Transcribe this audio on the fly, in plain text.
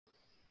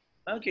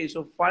Okay,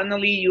 so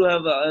finally you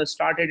have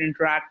started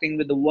interacting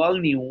with the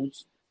world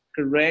news,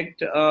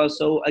 correct?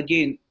 So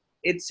again,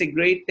 it's a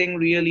great thing,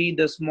 really.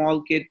 The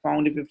small kid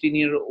found a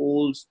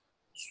 15-year-old's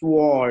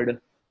sword.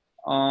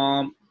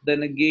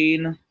 Then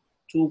again,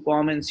 two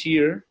comments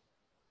here,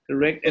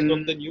 correct? It was from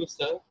And the news,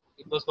 sir.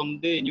 It was from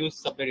the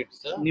news subreddit,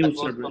 sir. That news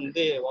was subreddit. from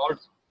the world.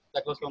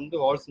 That was from the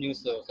world's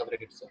news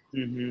subreddit,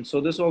 sir.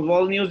 So this was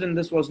world news, and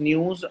this was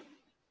news,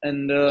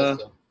 and Yes,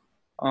 sir.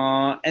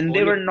 they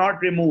Only were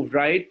not removed,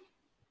 right?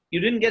 You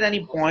didn't get any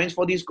no, sir. points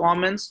for these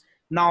comments.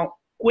 Now,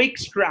 quick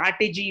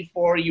strategy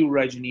for you,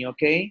 Rajni.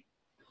 Okay,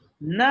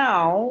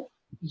 now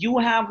you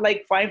have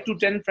like 5 to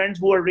 10 friends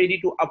who are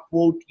ready to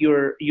upvote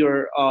your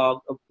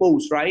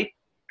post, right?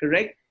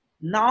 Correct.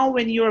 Now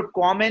when you're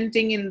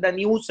commenting in the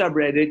news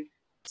subreddit,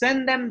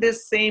 send them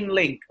this same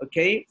link,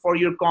 okay, for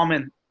your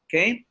comment,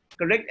 okay,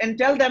 correct, and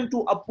tell them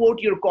to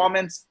upvote your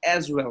comments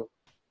as well.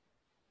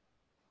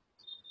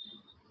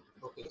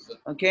 Okay, sir.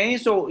 Okay,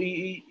 so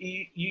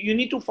you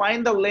need to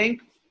find the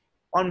link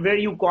on where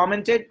you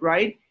commented,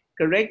 right?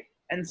 Correct,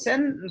 and Yes,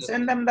 send sir.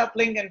 them that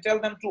link and tell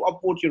them to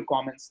upvote your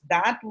comments.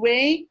 That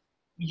way,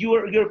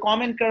 your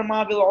comment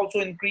karma will also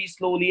increase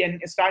slowly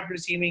and start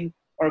receiving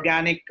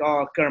organic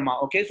karma.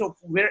 Okay, so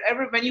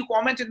wherever when you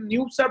comment in the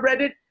new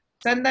subreddit,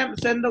 send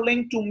the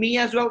link to me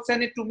as well.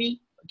 Send it to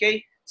me.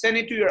 Okay, send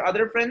it to your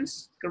other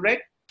friends.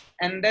 Correct,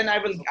 and then Okay,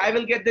 I sir.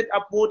 will get it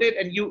upvoted,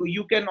 and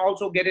you can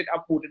also get it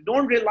upvoted.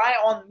 Don't rely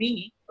on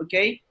me.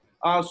 Okay,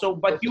 so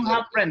but Okay, you sir. have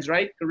Okay. friends,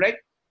 right?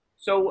 Correct.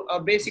 So Yes,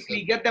 sir.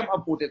 basically get them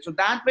upvoted. So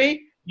that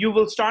way you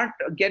will start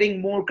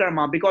getting more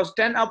karma, because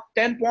 10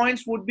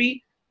 points would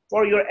be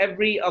for your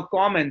every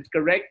comment,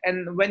 correct?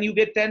 And when you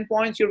get 10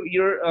 points,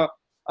 your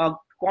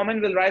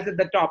comment will rise at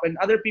the top, and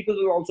other people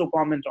will also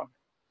comment on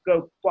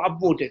it,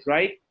 upvote Okay, it, sir.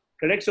 right?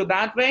 Correct. So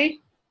that way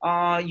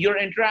your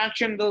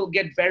interaction will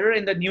get better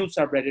in the news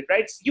subreddit,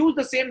 right? Use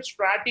the same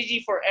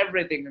strategy for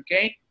everything,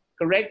 okay?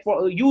 Correct.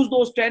 For use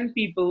those 10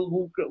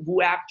 people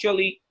who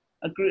actually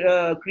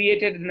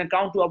created an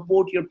account to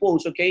upvote your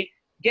post, okay?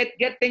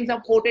 Get things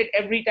upvoted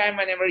every time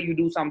whenever you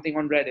do something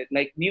on Reddit,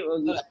 like new.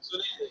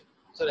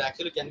 Sir,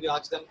 actually, can we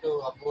ask them to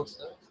upvote,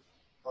 sir,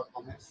 for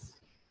comments?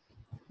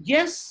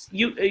 Yes,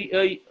 you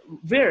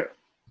where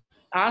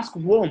ask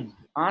whom.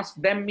 Ask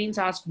them means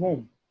ask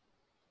whom.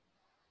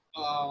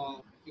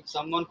 If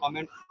someone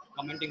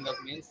commenting us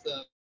means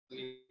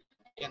we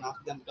can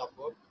ask them to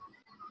upvote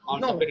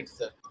on subreddit,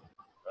 sir.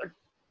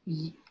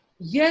 No.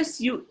 Yes,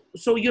 you.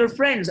 So your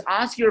friends,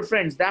 ask your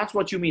friends. That's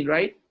what you mean,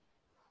 right?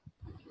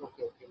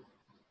 Okay, okay,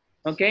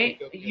 Okay.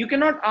 okay, okay. You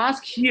cannot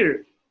ask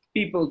here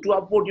people to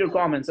upvote your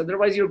comments.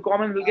 Otherwise, your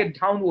comment will get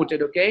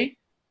downvoted. Okay.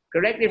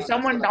 Correct. If That's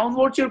someone what I.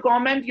 downvotes your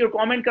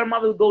comment karma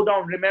will go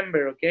down.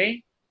 Remember.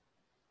 Okay.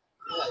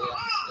 Yeah, yeah.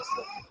 Yes,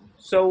 sir.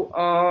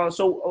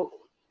 So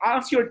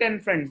ask your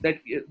 10 friends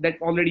that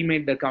already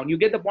made the account. You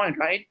get the point,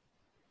 right?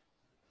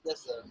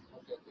 Yes, sir.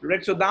 Okay, okay.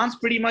 Right. So I got that's it, sir.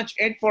 pretty much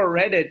it for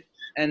Reddit,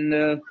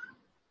 and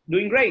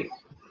doing great.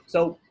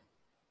 So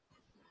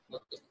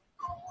Okay, sir.